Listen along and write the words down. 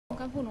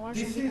kanë punuar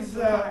shumë vite më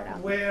parë.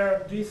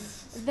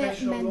 Dhe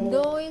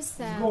mendoj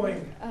se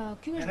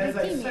ky është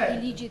drejtimi I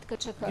ligjit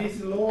KÇK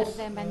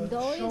dhe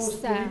mendoj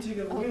se ky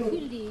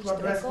ligj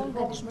tregon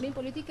gatishmërinë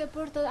politike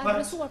për të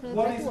adresuar, për të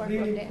trajtuar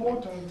problemet.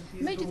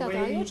 Megjithatë,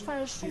 ajo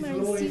çfarë është shumë e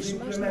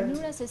rëndësishme është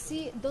mënyra se si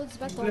do të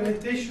zbatohet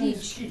ky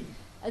ligj.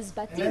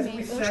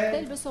 Zbatimi është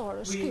thelbësor,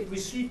 është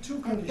kyç.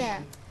 Dhe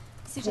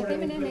siç e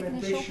themi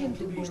ne shohim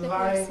dy kushte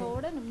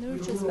kryesore në mënyrë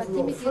që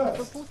zbatimi të jetë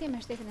përputhje me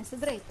shtetin e së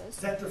drejtës.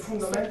 Së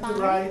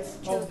pari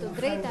që të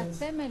drejtat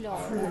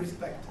themelore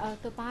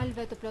të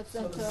palëve të le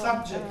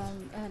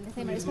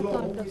themi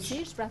respektohen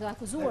plotësisht, pra të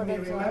akuzuarve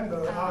të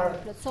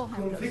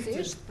plotësohen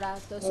plotësisht, pra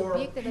të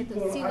subjekteve të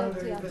cilët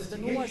janë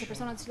dënuar, të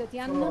personat të cilët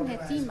janë nën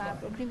hetima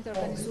për krime të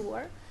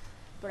organizuar.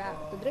 Pra,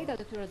 të drejtat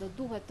e tyre do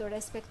duhet të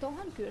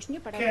respektohen, ky është një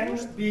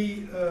paragraf.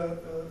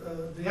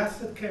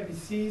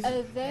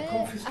 Dhe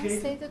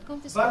asetet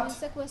konfiskohen,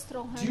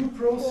 sekuestrohen,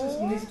 po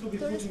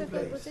të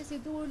respektohet procesi I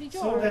duhur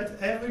ligjor. Në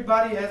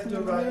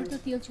mënyrë të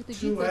tillë që të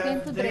gjithë të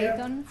kenë të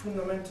drejtën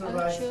që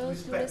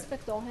të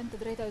respektohen të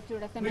drejtat e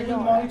tyre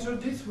themelore.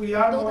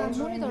 Do ta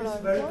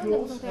monitorojmë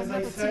këto tema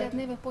të cilat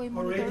neve po I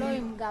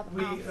monitorojmë nga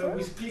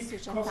afër,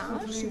 siç e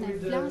thash, ne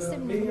flasim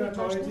në mënyrë të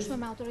vazhdueshme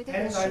me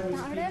autoritetet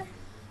shqiptare.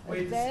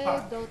 Dhe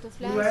do të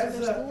flasë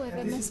vazhdu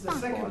edhe me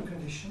Spakon.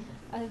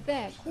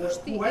 Dhe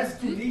kushti I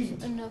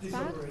dytë në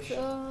fakt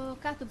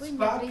ka të bëjë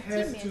me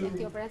drejtimin e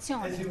këtij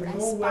operacioni. Pra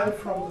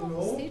Spakon,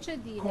 siç e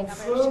dini nga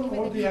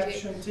parashikrimet e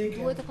ligjit,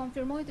 duhet të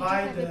konfirmojë të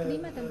gjitha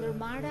veprimet e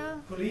ndërmarra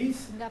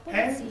nga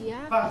policia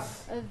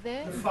dhe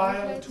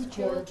duhet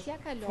që t'ia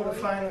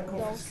kalojë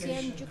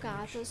dosjen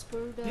gjykatës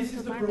për të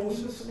marrë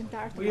vendimin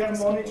suplementar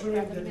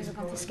të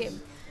konfiskim.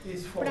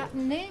 Pra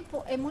ne po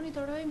e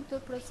monitorojmë këtë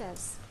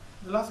proces.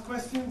 Last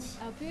questions?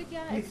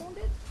 Pyetja e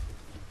fundit?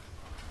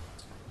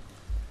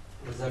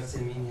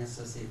 Zarcëmimi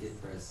Associated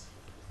Press.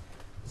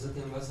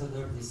 Zoti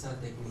ambasador, disa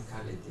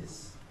technicalities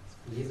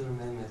lidhur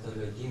me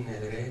metodologjinë e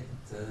re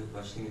të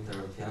Bashkimit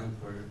Evropian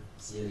për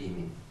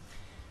zgjerimin.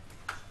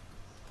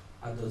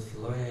 A do të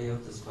fillojë ajo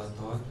të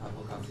zbatohet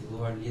apo ka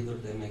filluar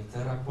lidhur dhe me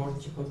këtë raport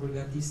që po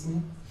përgatisni?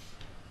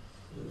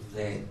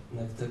 Dhe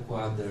në këtë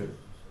kuadër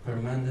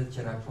përmendet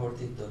që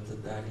raporti do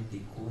të dalë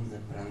diku në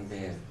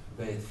pranverë,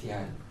 bëhet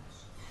fjalë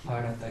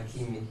para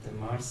takimit të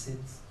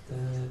marsit të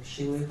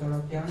Këshillit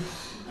Evropian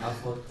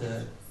apo të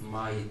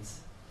majit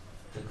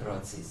të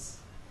Kroacis.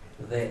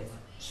 Dhe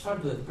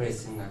çfarë duhet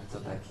presim nga këto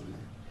takime?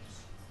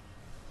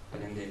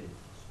 Faleminderit.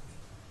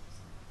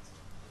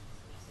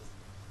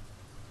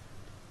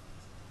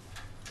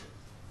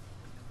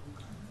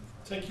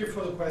 Thank you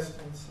for the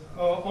questions.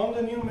 On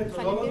the new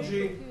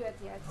methodology,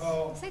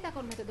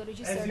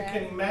 as you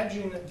can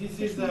imagine, this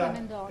is a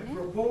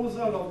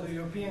proposal of the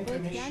European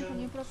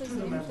Commission to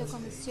the member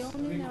states.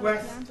 The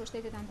request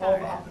of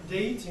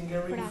updating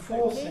and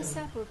reinforcing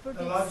the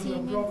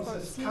enlargement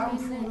process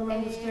comes from the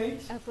member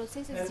states,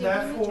 and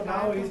therefore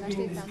now is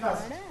being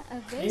discussed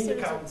in the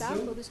Council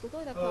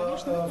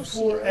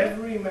for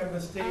every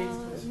member state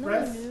to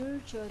express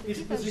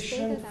its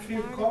position,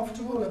 feel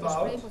comfortable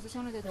about,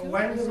 and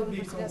when there will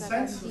be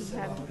consensus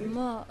about it,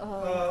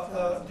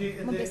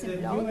 the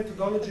new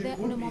methodology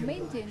would be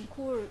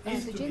applied,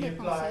 is to be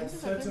applied,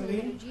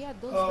 certainly.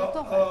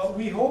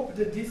 We hope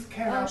that this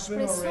can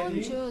happen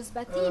already,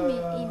 that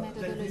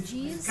this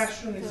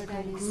discussion is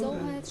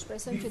concluded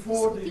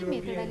before the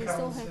European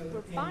Council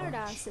in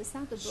March,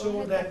 so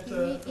that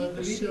the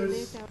leaders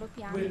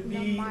will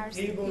be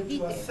able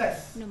to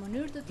assess the new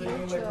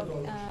methodology.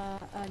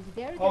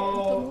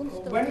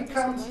 When it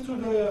comes to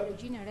the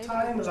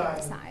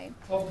timeline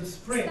of the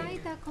spring,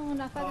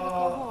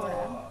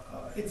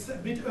 it's a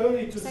bit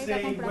early to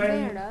say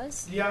when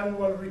the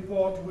annual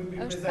report will be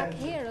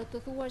presented.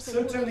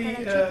 Certainly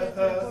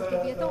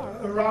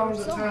around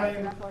the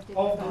time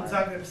of the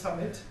Zagreb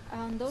summit,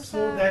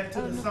 so that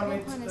the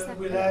summit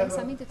will have a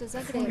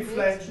fully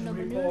fledged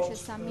report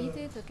to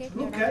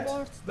look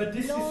at, but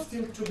this is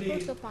still to be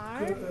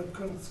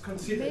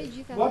considered.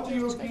 What the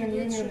European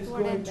Union is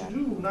going to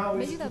do now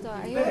is to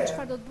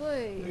prepare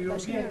the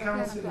European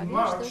Council in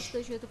March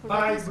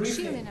by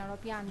briefing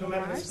the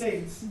member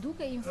states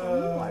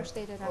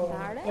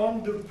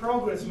on the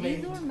progress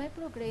made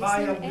by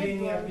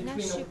Albania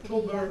between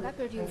October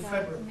and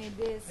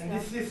February. And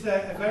this is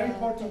a very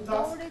important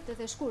task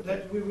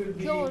that we will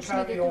be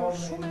carrying on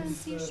in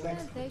this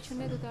next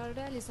week.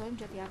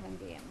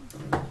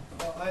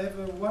 I have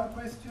one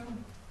question.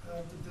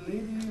 The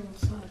lady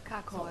also. Ka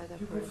kohë edhe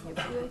për një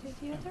pyetje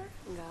tjetër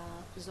nga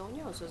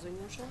zonja ose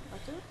zonjusha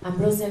aty?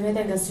 Ambrose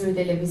Meta nga Syri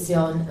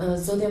Televizion.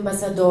 Zoti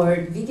ambasador,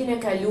 vitin e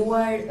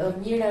kaluar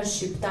mijëra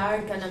shqiptar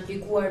kanë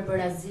aplikuar për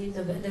azil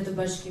në vende të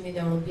Bashkimit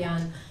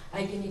Evropian.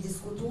 A keni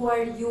diskutuar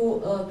ju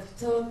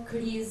këtë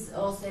krizë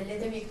ose le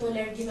të themi këto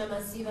largime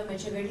masive me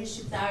qeverinë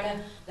shqiptare,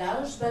 dhe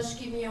është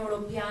Bashkimi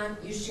Evropian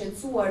I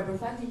shqetësuar për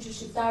faktin që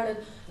shqiptarët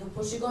nuk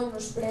po shikojnë më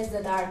shpresë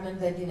dhe të ardhmen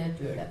në vendin e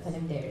tyre?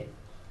 Faleminderit.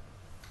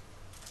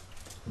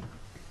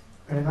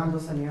 Renando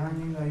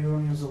Saliani nga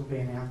Euronews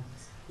Albania.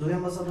 Zoti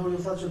ambasador, ju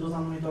thatë që do ta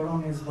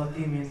monitoroni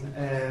zbatimin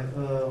e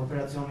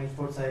operacionit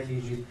Forca e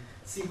Ligjit.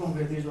 si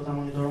konkretisht do ta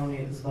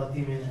monitoroni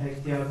zbatimin e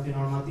këtij akti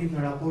normativ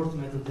në raport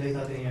me të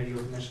drejtat e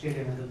njeriut, me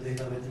shkeljen e të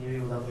drejtave të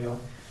njeriut apo jo?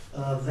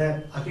 Dhe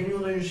a keni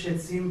ndonjë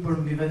shqetësim për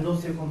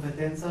mbivendosje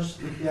kompetencash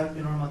të këtij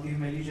akti normativ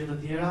me ligje të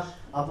tjera,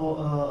 apo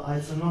a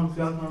e cënon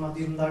ky akt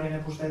normativ ndarjen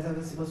e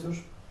pushteteve sipas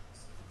jush?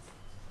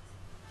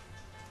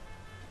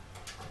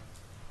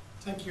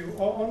 Thank you.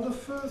 On the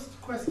first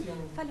question,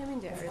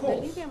 faleminderit. Në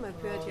lidhje me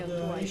pyetjen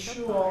tuaj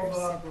të parë,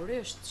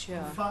 sigurisht që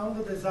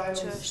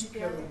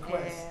çështja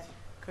e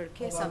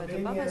kërkesave të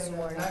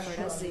pabazuara për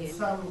azil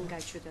nga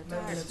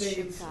qytetarët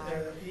shqiptar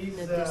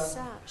në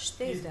disa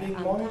shtete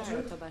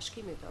anëtare të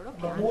Bashkimit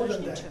Evropian është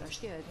një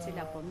çështje e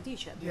cila po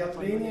ndiqet në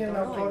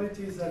monitorim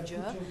të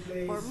gjë,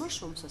 por më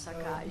shumë se sa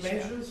kaq,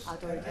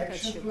 autoritetet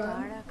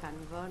shqiptare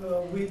kanë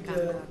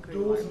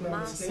krijuar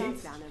masa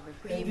plane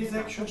veprimi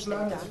në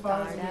shtetet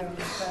anëtare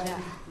dhe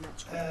në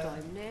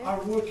shkuptojmë ne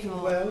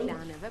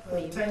plane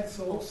veprimi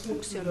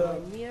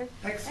funksionojnë mirë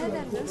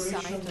edhe në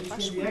sajt të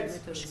bashkëpunimit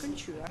të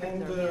shkëlqyer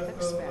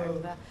ndërmjet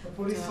ekspertëve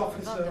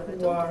të vendeve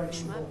të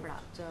ndryshme, pra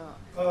të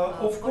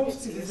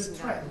policisë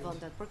nga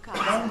vendet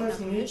përkatëse,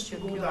 natyrisht që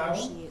kjo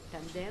është një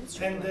tendencë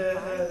që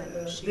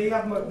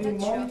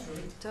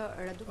të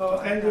reduktojnë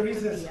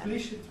patologjia.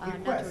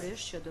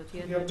 Natyrisht që do të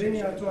jetë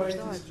që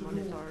vazhdohet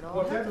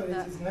monitorohet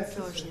dhe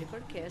kjo është një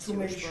kërkesë që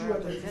është bërë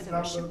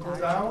autoriteteve shqiptare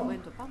që të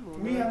bëjnë të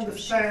pamundur që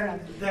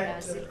shifrat e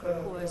azil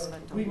kërkuesve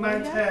të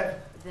ullen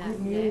dhe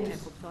ne e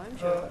kuptojmë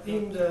që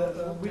mund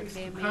të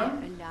kemi lajm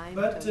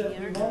të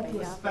mirë në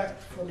javët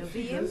në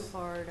vijim,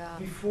 por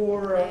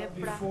ne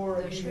pra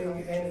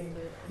dëshirojmë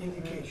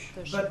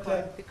të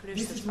shikojmë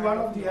pikërisht të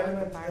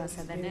çfarë para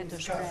se dhe ne të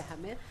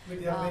shprehemi,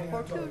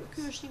 por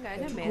ky është një nga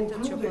elementet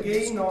që po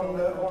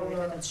diskutojnë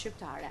autoritetet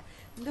shqiptare.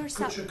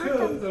 Ndërsa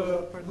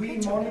we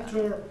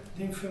monitor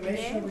the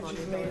information which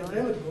is made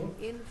available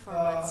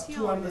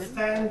to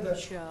understand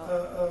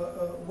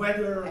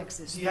whether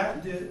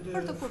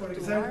for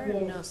example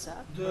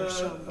the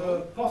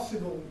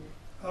possible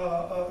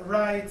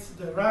rights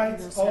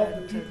of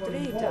the people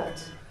involved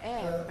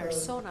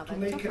to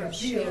make an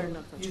appeal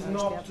is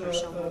not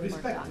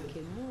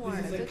respected.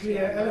 This is a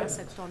clear element.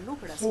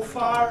 So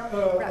far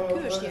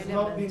has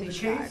not been the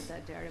case,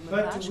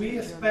 but we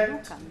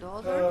expect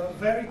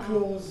very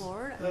close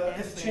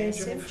exchange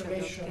of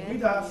information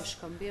with us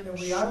and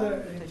with other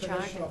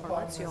international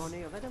partners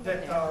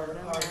that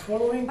are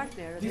following.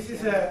 This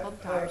is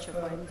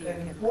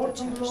an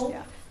important law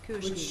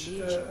which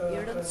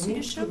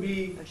needs to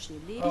be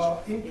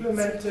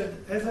implemented,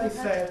 as I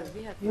said,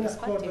 in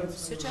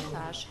accordance with the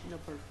law.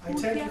 I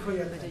thank you for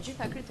your attention.